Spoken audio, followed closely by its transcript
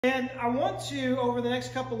And I want to, over the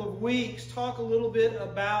next couple of weeks, talk a little bit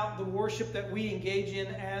about the worship that we engage in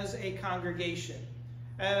as a congregation,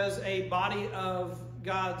 as a body of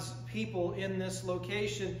God's people in this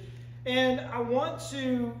location. And I want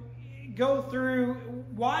to go through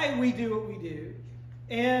why we do what we do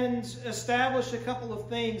and establish a couple of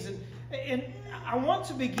things. And I want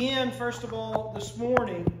to begin, first of all, this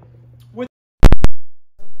morning with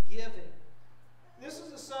giving. This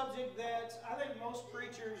is a subject that I think most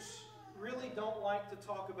preachers really don't like to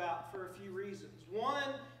talk about for a few reasons. One,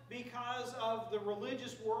 because of the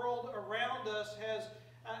religious world around us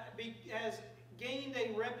has gained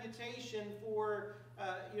a reputation for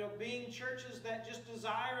being churches that just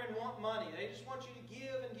desire and want money. They just want you to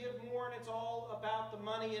give and give more, and it's all about the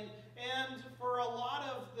money. And for a lot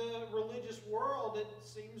of the religious world, it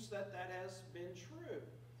seems that has been true.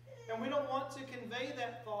 And we don't want to convey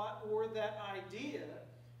that thought or that idea.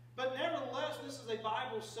 But nevertheless, this is a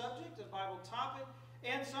Bible subject, a Bible topic,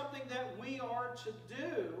 and something that we are to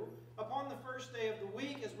do upon the first day of the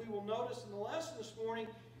week, as we will notice in the lesson this morning.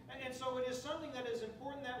 And so it is something that is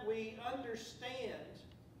important that we understand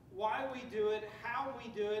why we do it, how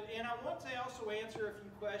we do it, and I want to also answer a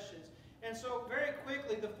few questions. And so very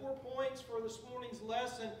quickly, the 4 points for this morning's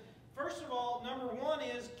lesson. First of all, number one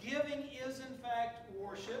is giving is in fact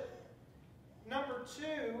worship. Number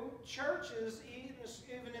two, churches,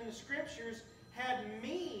 even in the Scriptures, had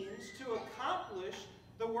means to accomplish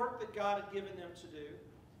the work that God had given them to do.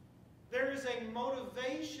 There is a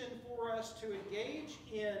motivation for us to engage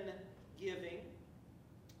in giving.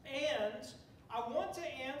 And I want to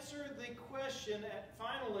answer the question,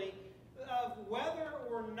 finally, of whether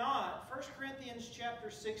or not 1 Corinthians chapter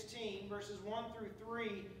 16, verses 1 through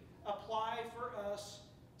 3, apply for us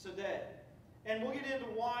today. And we'll get into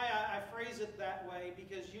why I phrase it that way,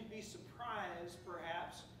 because you'd be surprised,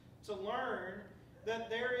 perhaps, to learn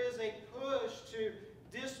that there is a push to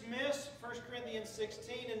dismiss 1 Corinthians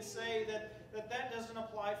 16 and say that doesn't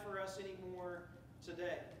apply for us anymore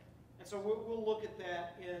today. And so we'll look at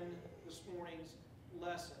that in this morning's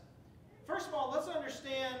lesson. First of all, let's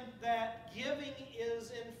understand that giving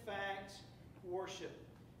is, in fact, worship.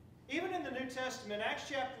 Even in the New Testament, Acts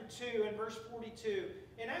chapter 2 and verse 42,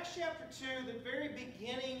 in Acts chapter 2, the very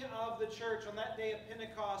beginning of the church on that day of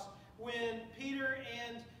Pentecost, when Peter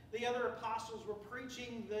and the other apostles were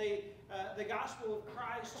preaching the gospel of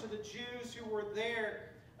Christ to the Jews who were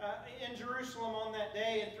there in Jerusalem on that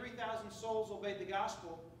day, and 3,000 souls obeyed the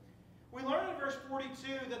gospel. We learn in verse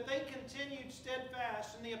 42 that they continued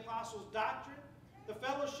steadfast in the apostles' doctrine, the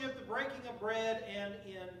fellowship, the breaking of bread, and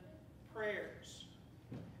in prayers.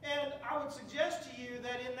 And I would suggest to you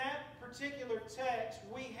that in that particular text,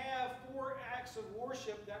 we have 4 acts of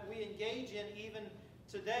worship that we engage in even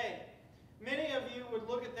today. Many of you would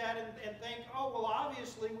look at that and think, oh, well,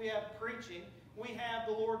 obviously we have preaching, we have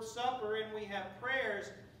the Lord's Supper, and we have prayers.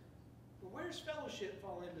 But where does fellowship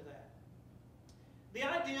fall into that? The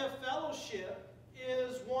idea of fellowship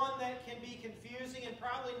is one that can be confusing and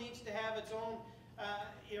probably needs to have its own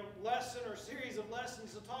lesson or series of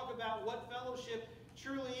lessons to talk about what fellowship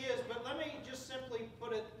truly is. But let me just simply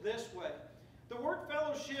put it this way. The word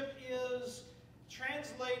fellowship is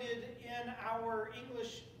translated in our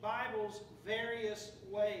English Bibles various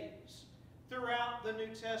ways throughout the New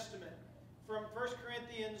Testament. From 1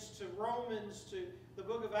 Corinthians to Romans to the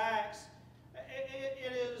book of Acts, it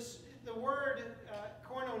is the word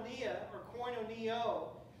koinonia or koinonio,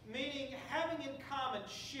 meaning having in common,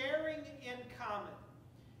 sharing in common.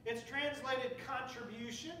 It's translated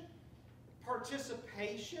contribution,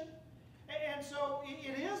 participation. And so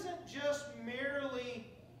it isn't just merely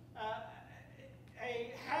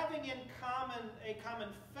having in common a common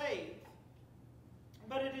faith,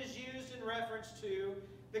 but it is used in reference to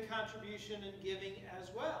the contribution and giving as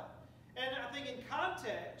well. And I think in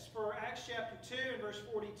context for Acts chapter 2 and verse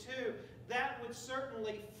 42, that would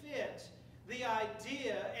certainly fit the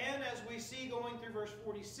idea. And as we see going through verse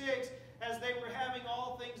 46, as they were having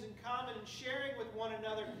all things in common and sharing with one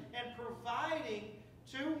another and providing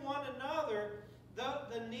to one another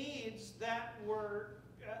the needs that were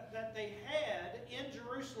that they had in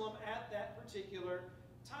Jerusalem at that particular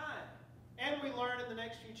time. And we learn in the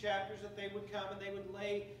next few chapters that they would come and they would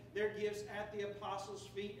lay their gifts at the apostles'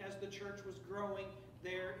 feet as the church was growing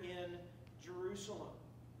there in Jerusalem.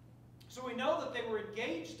 So we know that they were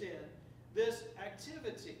engaged in this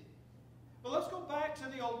activity. But let's go back to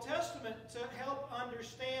the Old Testament to help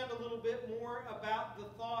understand a little bit more about the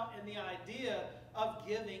thought and the idea of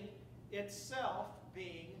giving itself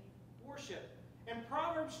being worship. In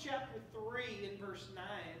Proverbs chapter 3 in verse 9,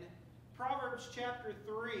 Proverbs chapter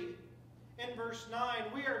 3, in verse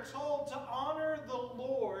 9, we are told to honor the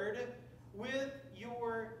Lord with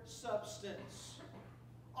your substance.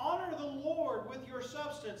 Honor the Lord with your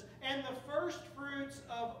substance and the first fruits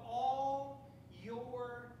of all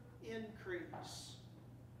your increase.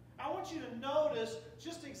 I want you to notice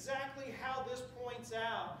just exactly how this points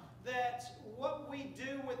out that what we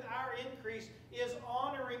do with our increase is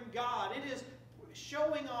honoring God. It is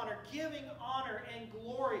showing honor, giving honor and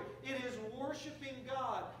glory. It is worshiping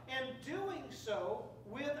God and doing so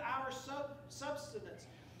with our substance.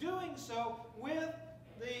 Doing so with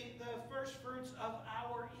the first fruits of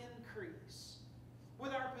our increase.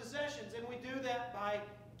 With our possessions. And we do that by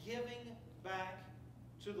giving back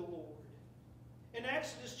to the Lord. In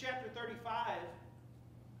Exodus chapter 35,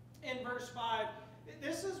 in verse 5,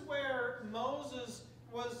 this is where Moses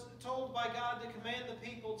was told by God to command the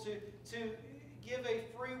people to give a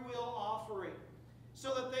free will offering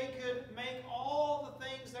so that they could make all the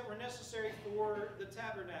things that were necessary for the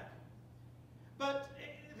tabernacle. But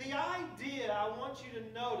the idea, I want you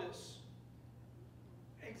to notice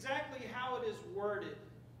exactly how it is worded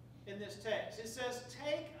in this text. It says,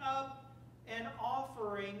 take up an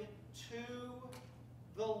offering to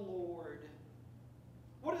the Lord.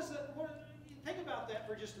 What is it? Think about that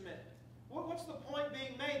for just a minute. What's the point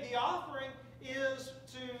being made? The offering is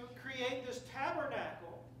to create this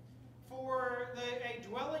tabernacle for a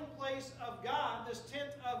dwelling place of God, this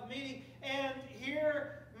tent of meeting. And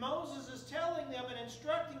here Moses is telling them and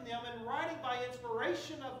instructing them and writing by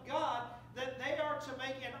inspiration of God that they are to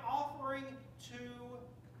make an offering to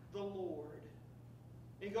the Lord.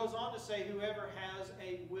 He goes on to say, whoever has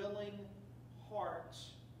a willing heart,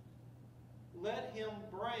 let him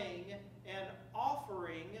bring an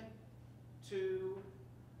offering to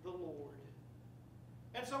the Lord.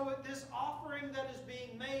 And so this offering that is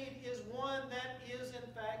being made is one that is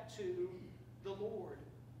in fact to the Lord.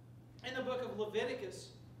 In the book of Leviticus,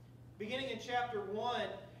 beginning in chapter 1,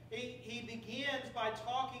 he begins by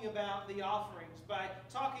talking about the offerings, by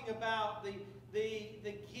talking about the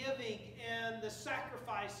giving and the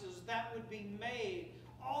sacrifices that would be made,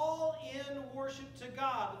 all in worship to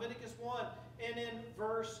God. Leviticus 1 and in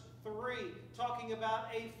verse 3, talking about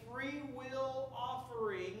a free will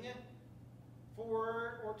offering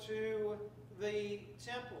for or to the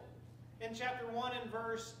temple. In chapter 1 and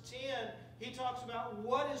verse 10, he talks about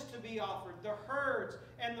what is to be offered, the herds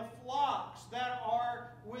and the flocks that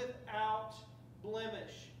are without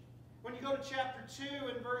blemish. When you go to chapter 2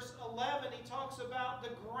 and verse 11, he talks about the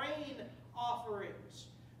grain offerings.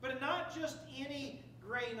 But not just any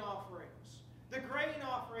grain offerings. The grain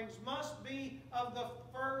offerings must be of the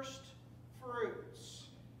first fruits.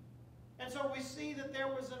 And so we see that there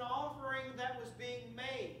was an offering that was being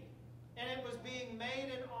made. And it was being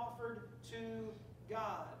made and offered to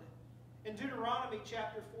God. In Deuteronomy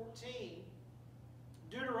chapter 14,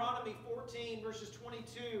 Deuteronomy 14 verses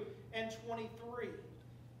 22 and 23.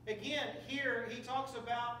 Again, here he talks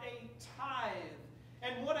about a tithe.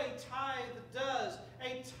 And what a tithe does.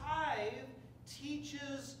 A tithe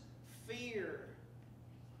teaches fear.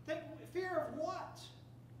 Fear of what?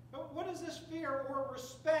 What is this fear or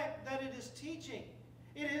respect that it is teaching?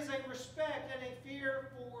 It is a respect and a fear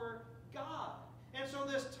for God. And so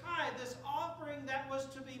this tithe, this offering that was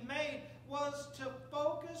to be made, was to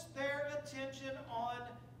focus their attention on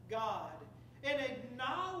God and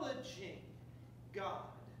acknowledging God.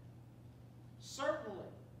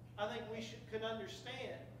 Certainly, I think we can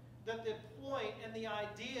understand that the point and the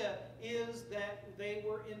idea is that they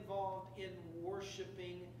were involved in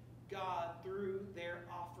worshiping God through their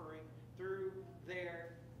offering, through their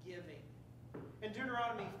giving. In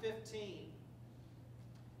Deuteronomy 15,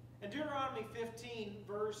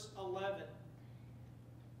 verse 11,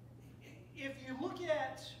 if you look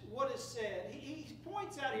at what is said, he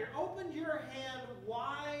points out here, open your hand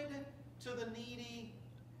wide to the needy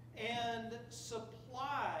and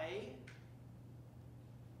supply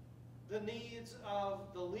the needs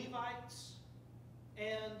of the Levites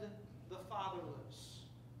and the fatherless.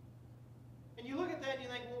 And you look at that and you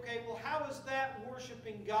think, okay, well, how is that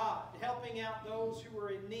worshiping God? Helping out those who are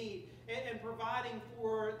in need and providing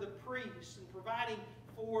for the priests and providing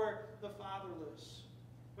for the fatherless.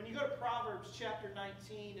 When you go to Proverbs chapter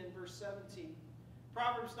 19 and verse 17,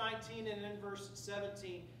 Proverbs 19 and in verse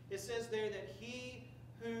 17, it says there that he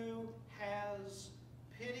who has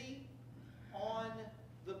pity on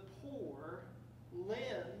the poor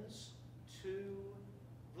lends to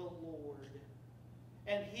the Lord.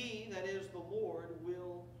 And he, that is the Lord,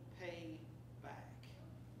 will pay back.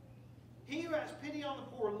 He who has pity on the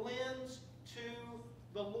poor lends to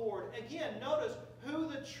the Lord. Again, notice who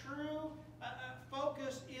the true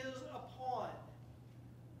focus is upon.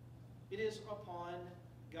 It is upon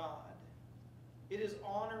God. It is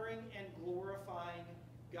honoring and glorifying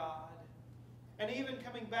God. And even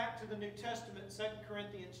coming back to the New Testament, 2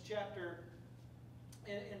 Corinthians chapter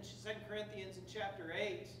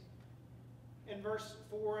 8, in verse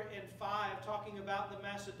 4 and 5, talking about the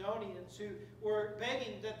Macedonians who were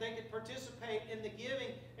begging that they could participate in the giving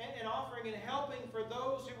and offering and helping for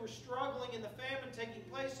those who were struggling in the famine taking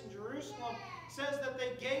place in Jerusalem, says that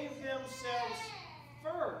they gave themselves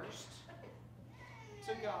first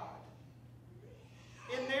to God.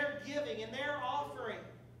 In their giving, in their offering,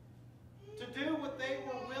 to do what they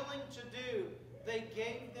were willing to do, they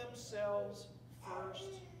gave themselves first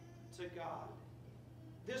to God.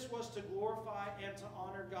 This was to glorify and to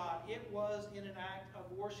honor God. It was in an act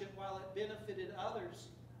of worship. While it benefited others,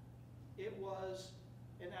 it was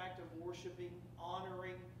an act of worshiping,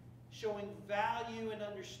 honoring, showing value and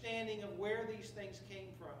understanding of where these things came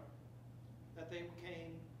from, that they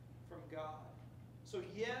came from God. So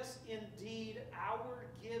yes, indeed, our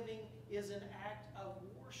giving is an act of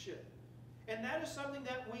worship. And that is something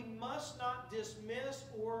that we must not dismiss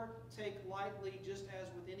or take lightly, just as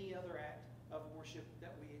with any other act of worship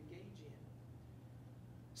that we engage in.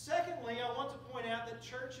 Secondly, I want to point out that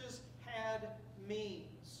churches had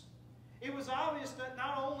means. It was obvious that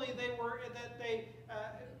not only that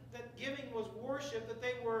giving was worship, that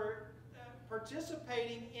they were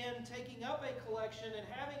participating in taking up a collection and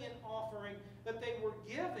having an offering, that they were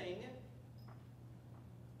giving,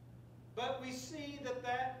 but we see that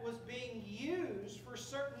that was being used for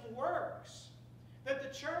certain works. That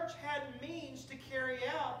the church had means to carry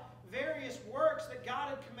out various works that God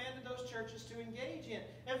had commanded those churches to engage in.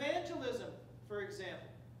 Evangelism, for example.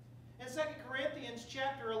 In 2 Corinthians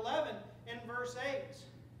chapter 11 and verse 8.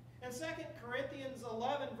 In 2 Corinthians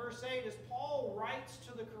 11 verse 8, as Paul writes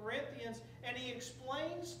to the Corinthians and he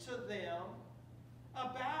explains to them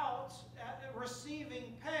about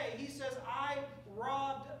receiving pay, he says, I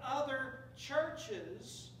robbed other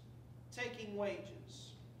churches taking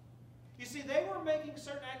wages. You see, they were making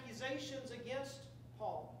certain accusations against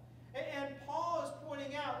Paul. And Paul is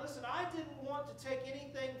pointing out, listen, I didn't want to take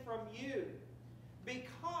anything from you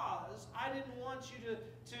because I didn't want you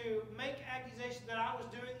to make accusations that I was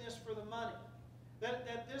doing this for the money.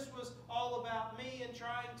 That this was all about me and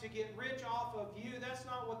trying to get rich off of you. That's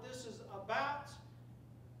not what this is about.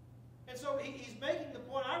 And so he's making the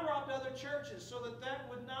point, I robbed other churches so that that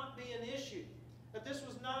would not be an issue. That this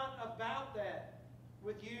was not about that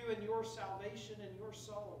with you and your salvation and your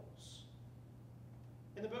souls.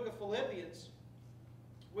 In the book of Philippians,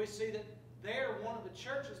 we see that they're one of the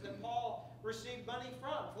churches that Paul received money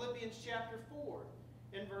from. Philippians chapter 4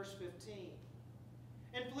 in verse 15.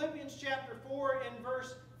 In Philippians chapter 4 in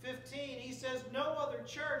verse 15, he says, no other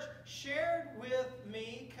church shared with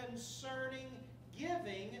me concerning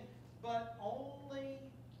giving, but only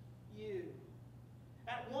you.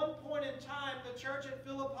 At one point in time, the church at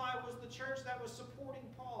Philippi was the church that was supporting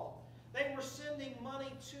Paul. They were sending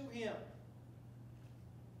money to him.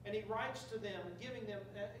 And he writes to them and giving them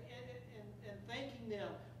and thanking them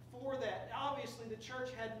for that. Obviously, the church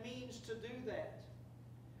had means to do that.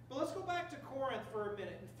 But let's go back to Corinth for a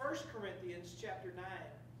minute in 1 Corinthians chapter 9.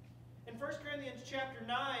 In 1 Corinthians chapter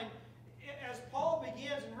 9, as Paul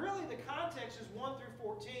begins, and really the context is 1 through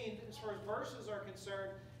 14 as far as verses are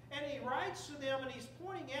concerned, and he writes to them and he's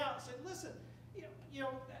pointing out, said, listen, you know,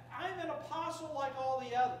 I'm an apostle like all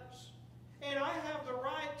the others. And I have the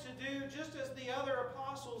right to do just as the other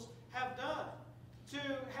apostles have done. To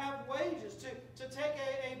have wages, to take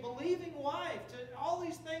a believing wife, to all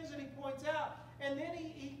these things that he points out. And then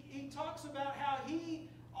he talks about how he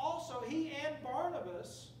and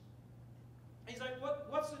Barnabas, he's like,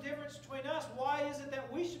 what's the difference between us? Why is it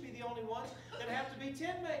that we should be the only ones that have to be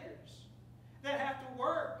tent makers, that have to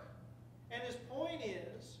work? And his point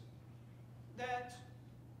is that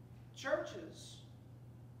churches,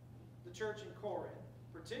 the church in Corinth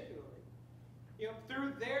particularly,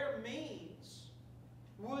 through their means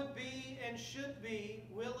would be and should be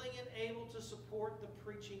willing and able to support the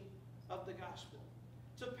preaching of the gospel.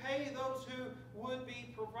 To pay those who would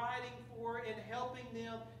be providing for and helping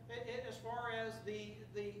them as far as the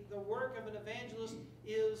work of an evangelist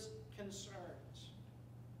is concerned.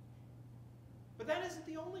 But that isn't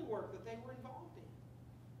the only work that they were involved in.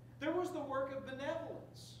 There was the work of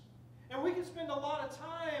benevolence. And we could spend a lot of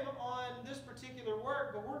time on this particular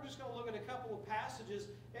work, but we're just going to look at a couple of passages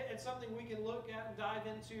and something we can look at and dive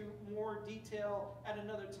into more detail at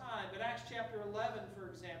another time. But Acts chapter 11, for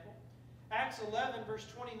example. Acts 11, verse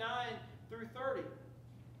 29 through 30.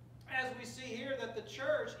 As we see here that the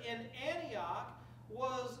church in Antioch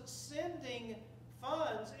was sending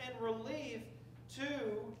funds and relief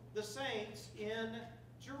to the saints in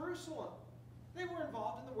Jerusalem. They were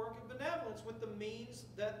involved in the work of benevolence with the means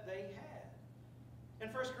that they had.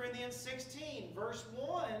 In 1 Corinthians 16, verse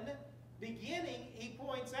 1, beginning, he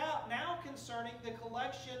points out, now concerning the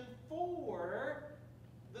collection for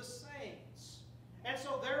the saints. And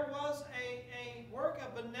so there was a work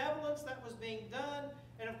of benevolence that was being done.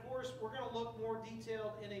 And of course, we're going to look more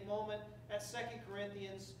detailed in a moment at 2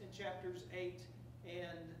 Corinthians in chapters 8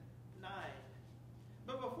 and 9.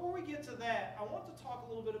 But before we get to that, I want to talk a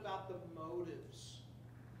little bit about the motives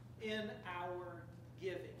in our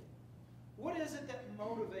giving. What is it that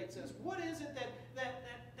motivates us? What is it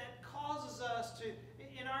that causes us to,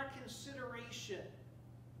 in our consideration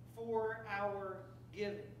for our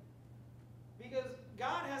giving? Because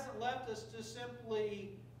God hasn't left us to simply,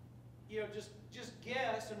 just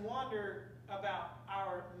guess and wonder about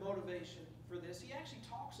our motivation for this. He actually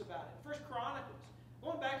talks about it. 1 Chronicles,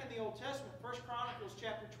 going back in the Old Testament, 1 Chronicles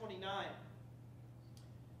chapter 29.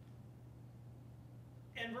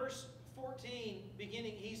 In verse 14,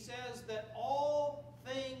 beginning, he says that all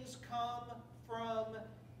things come from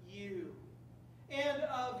you, and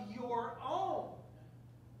of your own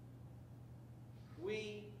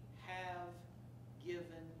we have given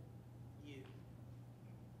you.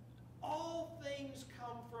 All things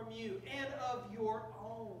come from you, and of your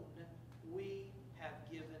own we have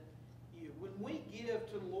given you. When we give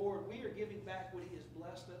to the Lord, we are giving back what He has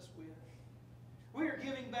blessed us with. We are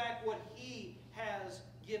giving back what He has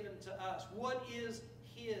given to us. What is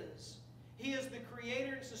His? He is the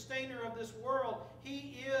creator and sustainer of this world.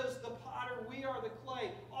 He is the potter. We are the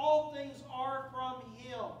clay. All things are from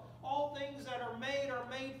Him. All things that are made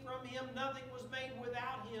from Him. Nothing was made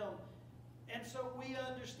without Him. And so we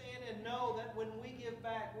understand and know that when we give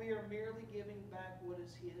back, we are merely giving back what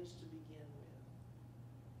is His to begin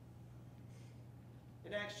with.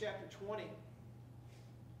 In Acts chapter 20,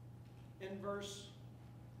 in verse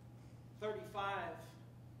 35,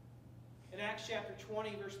 in Acts chapter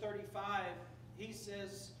 20, verse 35, he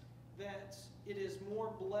says that it is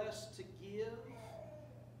more blessed to give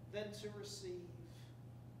than to receive.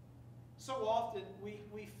 So often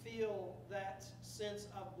we feel that sense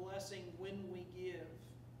of blessing when we give.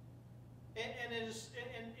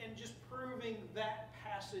 And just proving that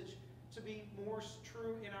passage to be more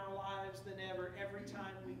true in our lives than ever every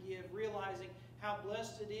time we give, realizing how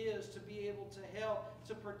blessed it is to be able to help,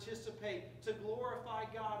 to participate, to glorify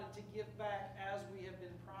God, and to give back as we have been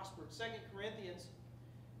prospered. 2 Corinthians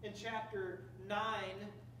in chapter 9,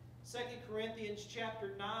 2 Corinthians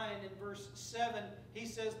chapter 9 and verse 7, he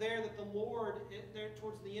says there that the Lord, there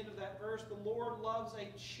towards the end of that verse, the Lord loves a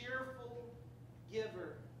cheerful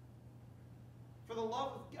giver. For the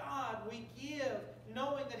love of God we give,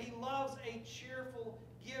 knowing that He loves a cheerful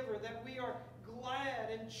giver, that we are glad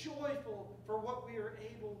and joyful for what we are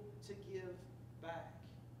able to give back.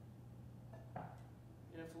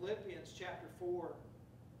 And in Philippians chapter 4,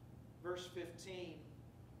 verse 15,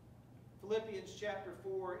 Philippians chapter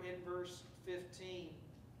 4 in verse 15,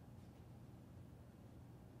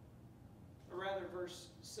 or rather verse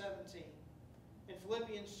 17. In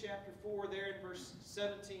Philippians chapter 4, there in verse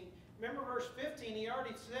 17, remember verse 15, he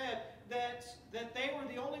already said that they were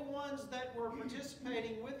the only ones that were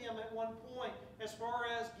participating with him at one point as far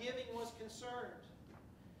as giving was concerned.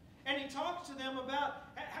 And he talks to them about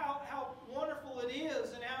how wonderful it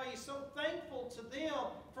is and how he's so thankful to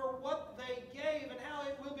them for what they gave and how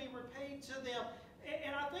it will be repaid to them.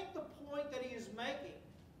 And I think the point that he is making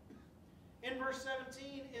in verse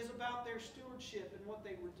 17 is about their stewardship and what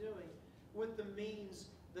they were doing with the means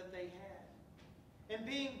that they had. And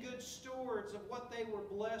being good stewards of what they were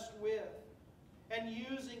blessed with and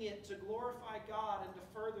using it to glorify God and to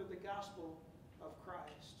further the gospel of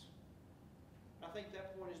Christ. I think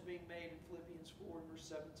that point is being made in Philippians 4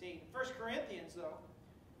 verse 17. 1 Corinthians, though,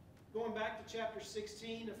 going back to chapter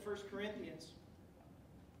 16 of 1 Corinthians,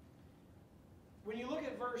 when you look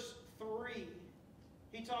at verse 3,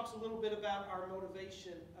 he talks a little bit about our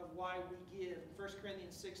motivation of why we give. In 1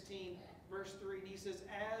 Corinthians 16, verse 3, he says,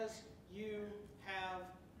 as you have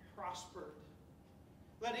prospered.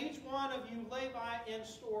 Let each one of you lay by in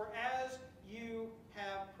store as you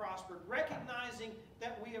have prospered. Recognizing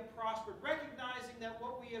that we have prospered. Recognizing that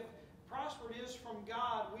what we have prospered is from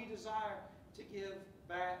God. We desire to give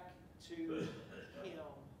back to Him.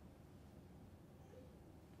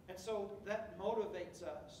 And so that motivates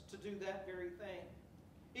us to do that very thing.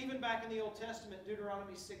 Even back in the Old Testament,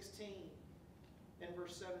 Deuteronomy 16 and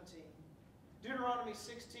verse 17. Deuteronomy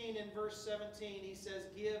 16 and verse 17, he says,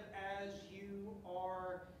 give as you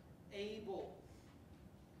are able.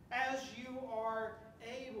 As you are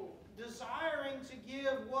able. Desiring to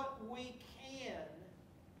give what we can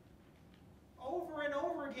over and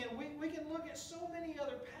over again. We can look at so many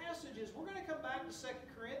other passages. We're going to come back to 2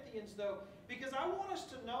 Corinthians, though, because I want us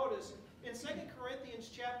to notice in 2 Corinthians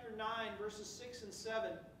chapter 9, verses 6 and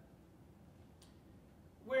 7,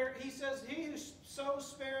 where he says, "He who sows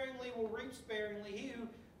sparingly will reap sparingly. He who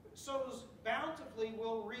sows bountifully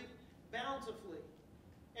will reap bountifully."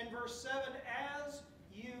 In verse 7, "As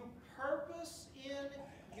you purpose in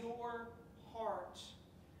your heart,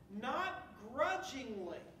 not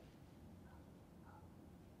grudgingly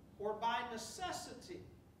or by necessity,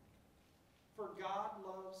 for God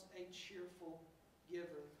loves a cheerful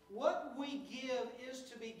giver." What we give is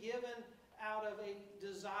to be given out of a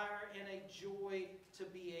desire and a joy to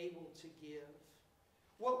be able to give.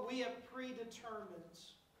 What we have predetermined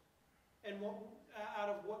and out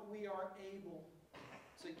of what we are able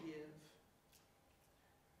to give.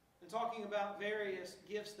 And talking about various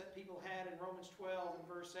gifts that people had in Romans 12 and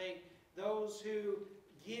verse 8, those who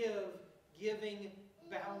giving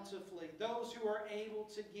bountifully. Those who are able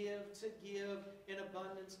to give in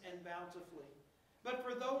abundance and bountifully. But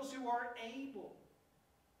for those who are able,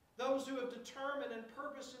 those who have determined and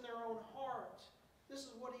purposed in their own heart, this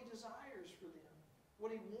is what he desires for them,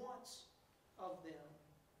 what he wants of them.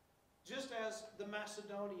 Just as the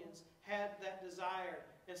Macedonians had that desire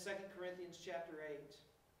in 2 Corinthians chapter 8.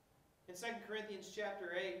 In 2 Corinthians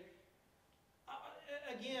chapter 8,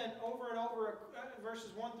 again, over and over,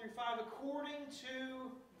 verses 1 through 5, according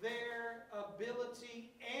to their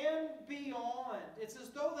ability and beyond. It's as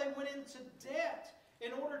though they went into debt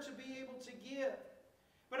in order to be able to give.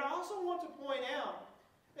 But I also want to point out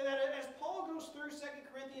that as Paul goes through 2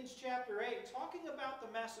 Corinthians chapter 8, talking about the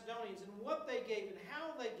Macedonians and what they gave and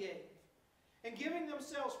how they gave, and giving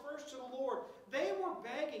themselves first to the Lord, they were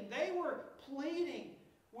begging, they were pleading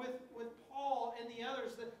with Paul and the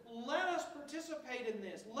others that let us participate in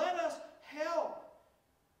this. Let us help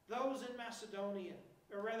those in Macedonia,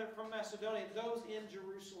 or rather from Macedonia, those in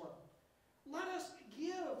Jerusalem. Let us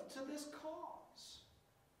give to this cause.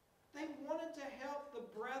 They wanted to help the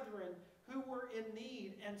brethren who were in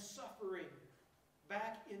need and suffering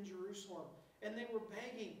back in Jerusalem. And they were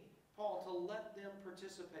begging Paul to let them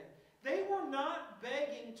participate. They were not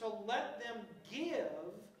begging to let them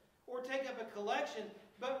give or take up a collection,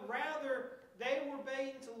 but rather they were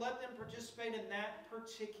begging to let them participate in that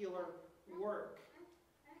particular work.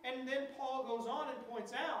 And then Paul goes on and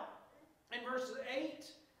points out in verses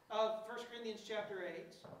 8 of 1 Corinthians chapter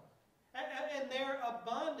 8, and their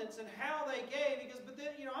abundance and how they gave, because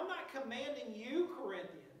I'm not commanding you,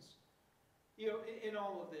 Corinthians, in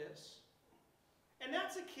all of this. And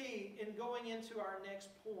that's a key in going into our next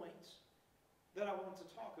point that I want to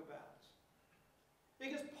talk about.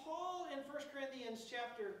 Because Paul in 2 Corinthians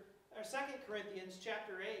chapter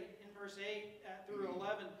 8, in verse 8 through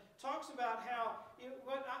 11, talks about how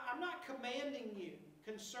I'm not commanding you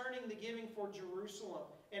concerning the giving for Jerusalem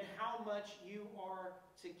and how much you are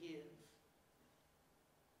to give.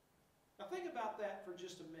 Now think about that for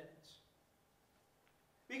just a minute.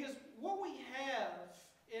 Because what we have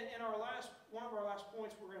in one of our last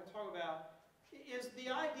points we're going to talk about is the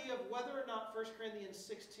idea of whether or not 1 Corinthians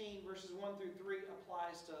 16 verses 1 through 3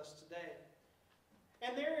 applies to us today.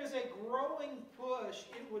 And there is a growing push,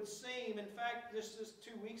 it would seem. In fact, just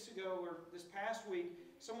 2 weeks ago, or this past week,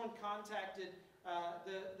 someone contacted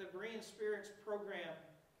the Berean Spirits program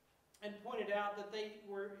and pointed out that they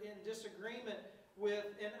were in disagreement with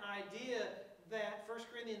an idea that 1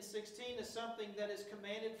 Corinthians 16 is something that is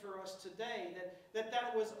commanded for us today.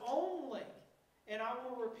 That was only, and I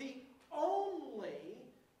will repeat, only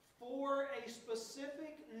for a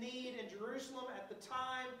specific need in Jerusalem at the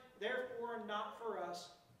time, therefore not for us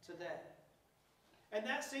today. And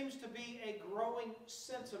that seems to be a growing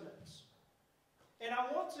sentiment. And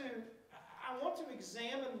I want to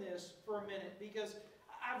examine this for a minute, because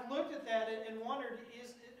I've looked at that and wondered,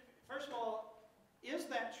 first of all, is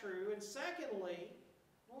that true? And secondly,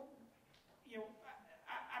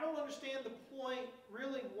 I don't understand the point,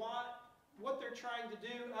 really, what they're trying to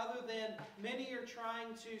do, other than many are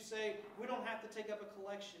trying to say, we don't have to take up a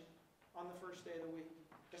collection on the first day of the week.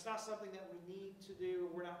 It's not something that we need to do,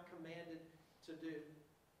 or we're not commanded to do.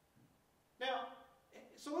 Now,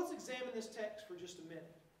 so let's examine this text for just a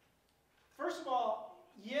minute. First of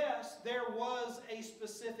all, yes, there was a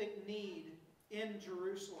specific need in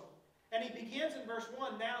Jerusalem. And he begins in verse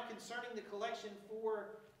 1, now concerning the collection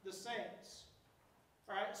for the saints.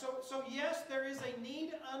 All right, so yes, there is a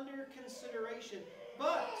need under consideration.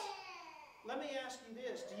 But let me ask you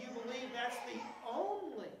this. Do you believe that's the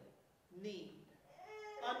only need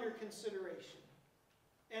under consideration?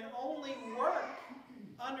 And only work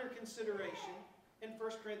under consideration in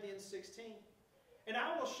 1 Corinthians 16? And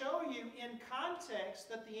I will show you in context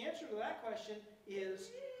that the answer to that question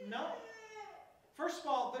is no. First of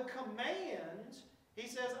all, the command, he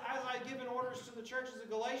says, as I've given orders to the churches of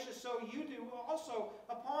Galatia, so you do also.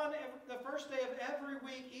 Upon the first day of every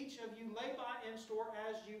week, each of you lay by in store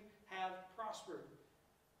as you have prospered.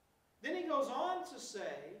 Then he goes on to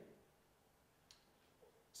say,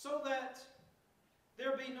 so that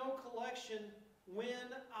there be no collection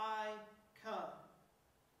when I come.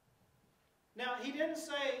 Now, he didn't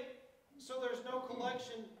say, so there's no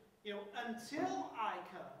collection, until I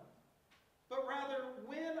come, but rather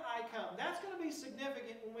when I come. That's going to be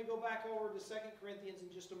significant when we go back over to 2 Corinthians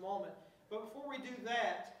in just a moment. But before we do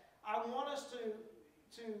that, I want us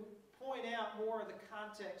to point out more of the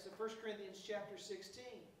context of 1 Corinthians chapter 16.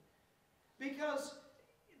 Because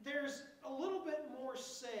there's a little bit more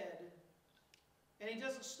said, and he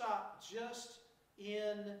doesn't stop just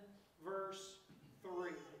in verse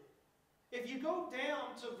 3. If you go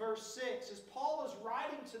down to verse 6, as Paul is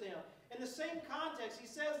writing to them, in the same context, he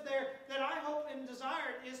says there that I hope and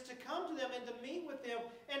desire is to come to them and to meet with them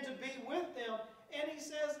and to be with them. And he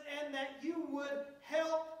says, and that you would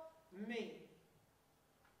help me.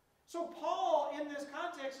 So Paul, in this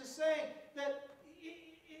context, is saying that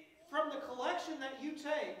from the collection that you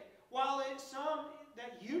take, while it's some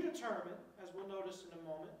that you determine, as we'll notice in a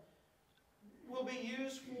moment, will be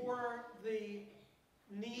used for the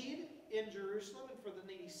need in Jerusalem and for the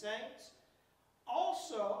needy saints.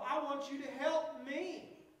 Also, I want you to help me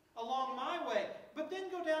along my way. But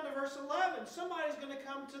then go down to verse 11. Somebody's going to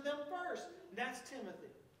come to them first. And that's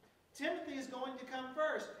Timothy. Timothy is going to come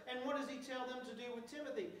first. And what does he tell them to do with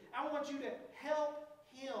Timothy? I want you to help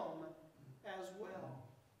him as well.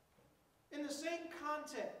 In the same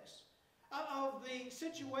context of the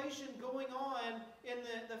situation going on in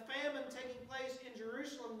the famine taking place in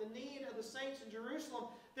Jerusalem, the need of the saints in Jerusalem,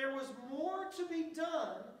 there was more to be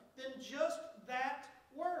done than just that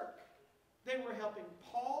work. They were helping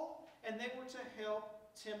Paul, and they were to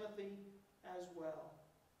help Timothy as well.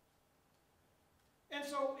 And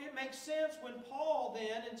so it makes sense when Paul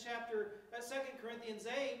then in 2 Corinthians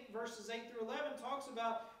 8, verses 8 through 11, talks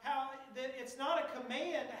about how it's not a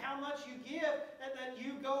command how much you give and that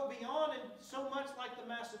you go beyond and so much like the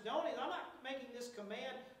Macedonians. I'm not making this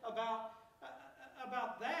command about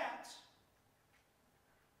that.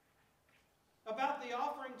 About the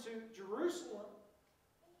offering to Jerusalem.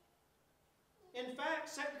 In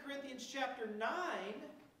fact, 2 Corinthians chapter 9,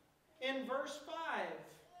 in verse 5,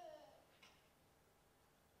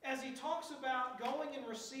 as he talks about going and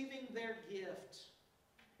receiving their gift.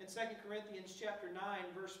 In 2 Corinthians chapter 9,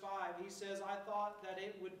 verse 5, he says, I thought that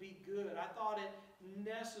it would be good. I thought it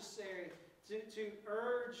necessary to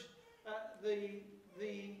urge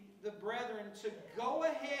the brethren to go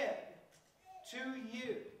ahead to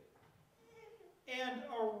you and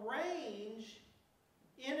arrange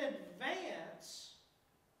in advance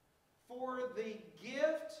for the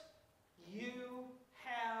gift you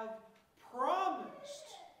have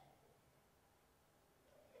promised,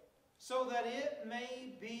 so that it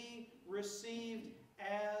may be received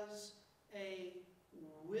as a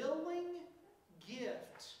willing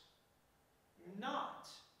gift, not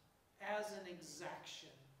as an exaction.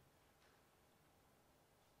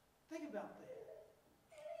 Think about that.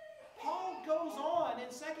 Paul goes on in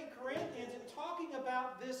 2 Corinthians and talking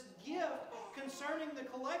about this gift concerning the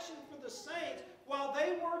collection for the saints, while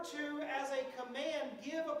they were to, as a command,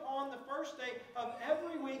 give upon the first day of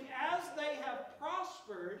every week as they have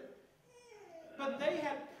prospered. But they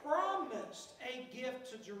had promised a gift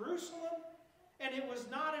to Jerusalem, and it was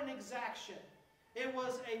not an exaction. It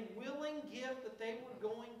was a willing gift that they were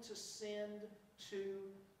going to send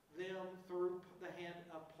to them through the hand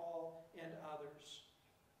of Paul and others.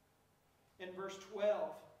 In verse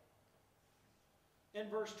 12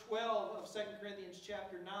 of 2 Corinthians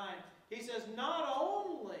chapter 9, he says, not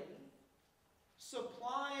only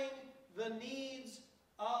supplying the needs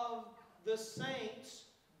of the saints,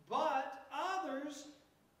 but others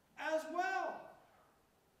as well.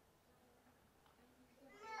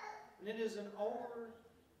 And it is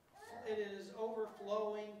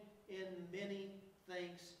overflowing in many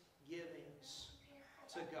thanksgivings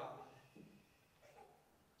to God.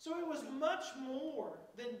 So it was much more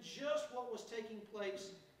than just what was taking place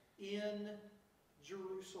in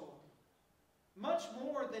Jerusalem. Much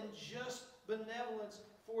more than just benevolence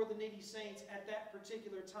for the needy saints at that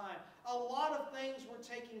particular time. A lot of things were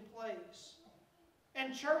taking place.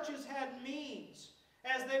 And churches had means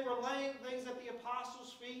as they were laying things at the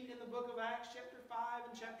apostles' feet in the book of Acts chapter 5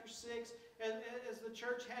 and chapter 6, as the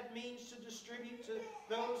church had means to distribute to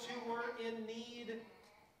those who were in need.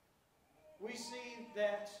 we see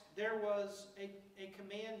that there was a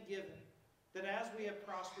command given that as we have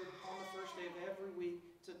prospered on the first day of every week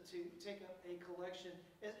to take up a collection,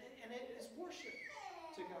 and it is worship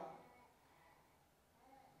to God.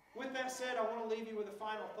 With that said, I want to leave you with a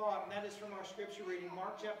final thought, and that is from our scripture reading,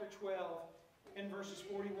 Mark chapter 12, and verses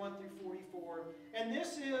 41 through 44. And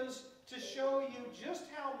this is to show you just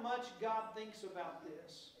how much God thinks about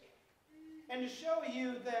this. And to show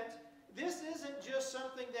you that this isn't just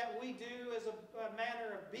something that we do as a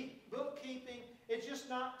matter of bookkeeping. It's just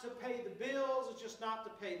not to pay the bills. It's just not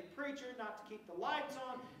to pay the preacher, not to keep the lights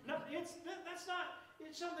on. No, that's not.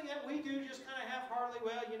 It's something that we do just kind of half-heartedly.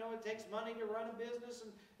 Well, you know, it takes money to run a business,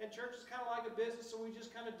 and church is kind of like a business, so we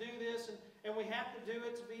just kind of do this, and we have to do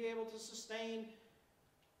it to be able to sustain.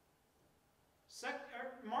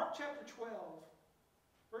 Mark chapter 12,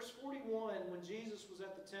 verse 41, when Jesus was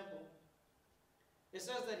at the temple, it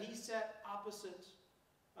says that he sat opposite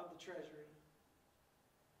of the treasury,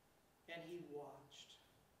 and he watched.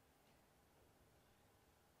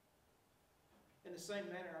 In the same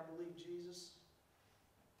manner, I believe Jesus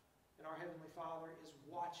and our Heavenly Father is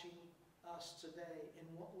watching us today in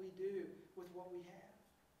what we do with what we have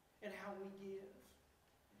and how we give.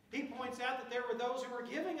 He points out that there were those who were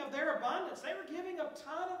giving of their abundance. They were giving a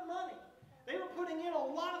ton of money. They were putting in a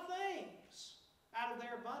lot of things out of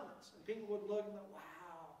their abundance. And people would look and go,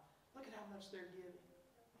 wow, look at how much they're giving.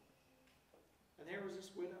 And there was this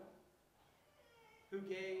widow who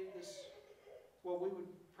gave this, what we would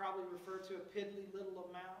probably refer to a piddly little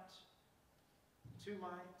amount, 2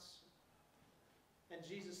 mites. And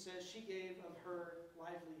Jesus says she gave of her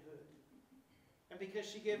livelihood. And because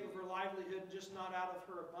she gave of her livelihood, just not out of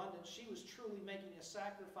her abundance, she was truly making a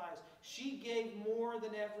sacrifice. She gave more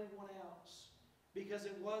than everyone else because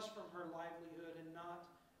it was from her livelihood and not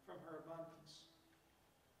from her abundance.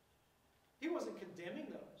 He wasn't condemning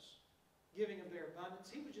those giving of their abundance.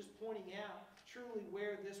 He was just pointing out truly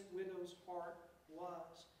where this widow's heart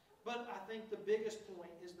was. But I think the biggest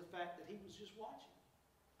point is the fact that he was just watching.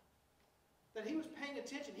 That he was paying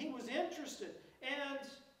attention. He was interested. And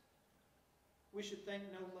we should think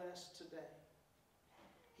no less today.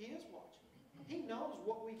 He is watching. He knows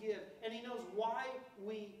what we give. And He knows why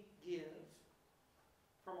we give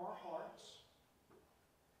from our hearts.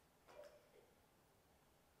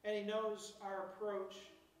 And He knows our approach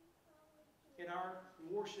in our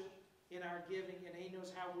worship, in our giving, and He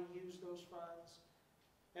knows how we use those funds.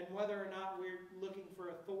 And whether or not we're looking for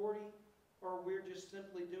authority or we're just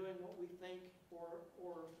simply doing what we think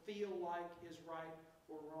or feel like is right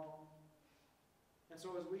or wrong. And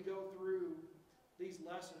so as we go through these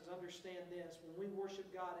lessons, understand this. When we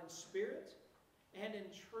worship God in spirit and in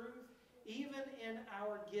truth, even in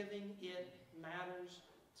our giving, it matters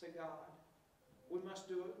to God. We must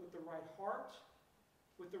do it with the right heart,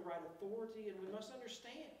 with the right authority, and we must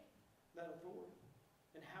understand that authority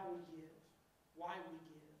and how we give, why we give.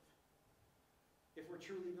 If we're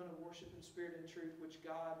truly going to worship in spirit and truth, which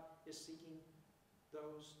God is seeking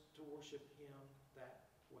those to worship Him that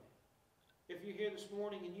way. If you're here this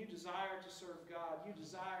morning and you desire to serve God, you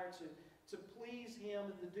desire to please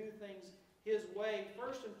Him and to do things His way,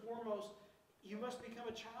 first and foremost, you must become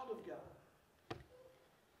a child of God.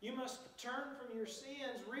 You must turn from your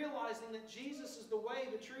sins, realizing that Jesus is the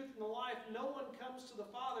way, the truth, and the life. No one comes to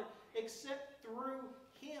the Father except through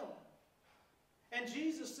Him. And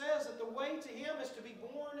Jesus says that the way to Him is to be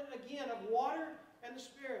born again of water and the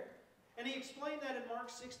Spirit. And He explained that in Mark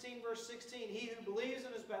 16, verse 16. He who believes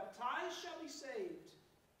and is baptized shall be saved.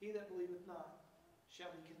 He that believeth not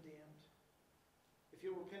shall be condemned. If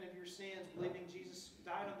you'll repent of your sins, believing Jesus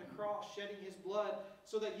died on the cross, shedding His blood,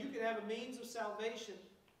 so that you could have a means of salvation,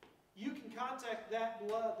 you can contact that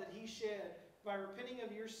blood that He shed by repenting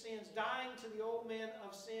of your sins, dying to the old man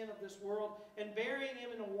of sin of this world, and burying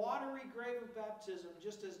Him in a watery grave of baptism,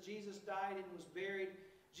 just as Jesus died and was buried.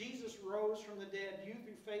 Jesus rose from the dead. You,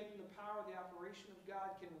 through faith in the power of the operation of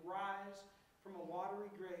God, can rise from a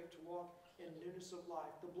watery grave to walk in newness of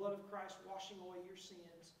life. The blood of Christ washing away your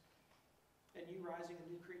sins, and you rising a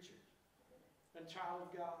new creature, a child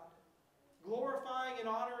of God, glorifying and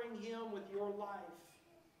honoring Him with your life,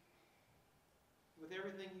 with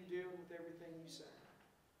everything you do and with everything you say.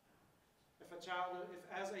 If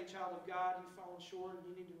as a child of God you've fallen short and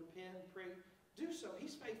you need to repent and pray, do so.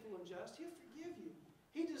 He's faithful and just. He'll forgive you.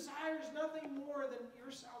 He desires nothing more than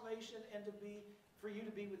your salvation and for you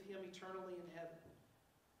to be with Him eternally in heaven.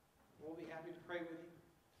 We'll be happy to pray with you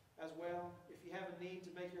as well. If you have a need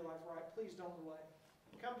to make your life right, please don't delay.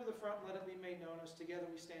 Come to the front and let it be made known as together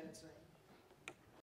we stand and sing.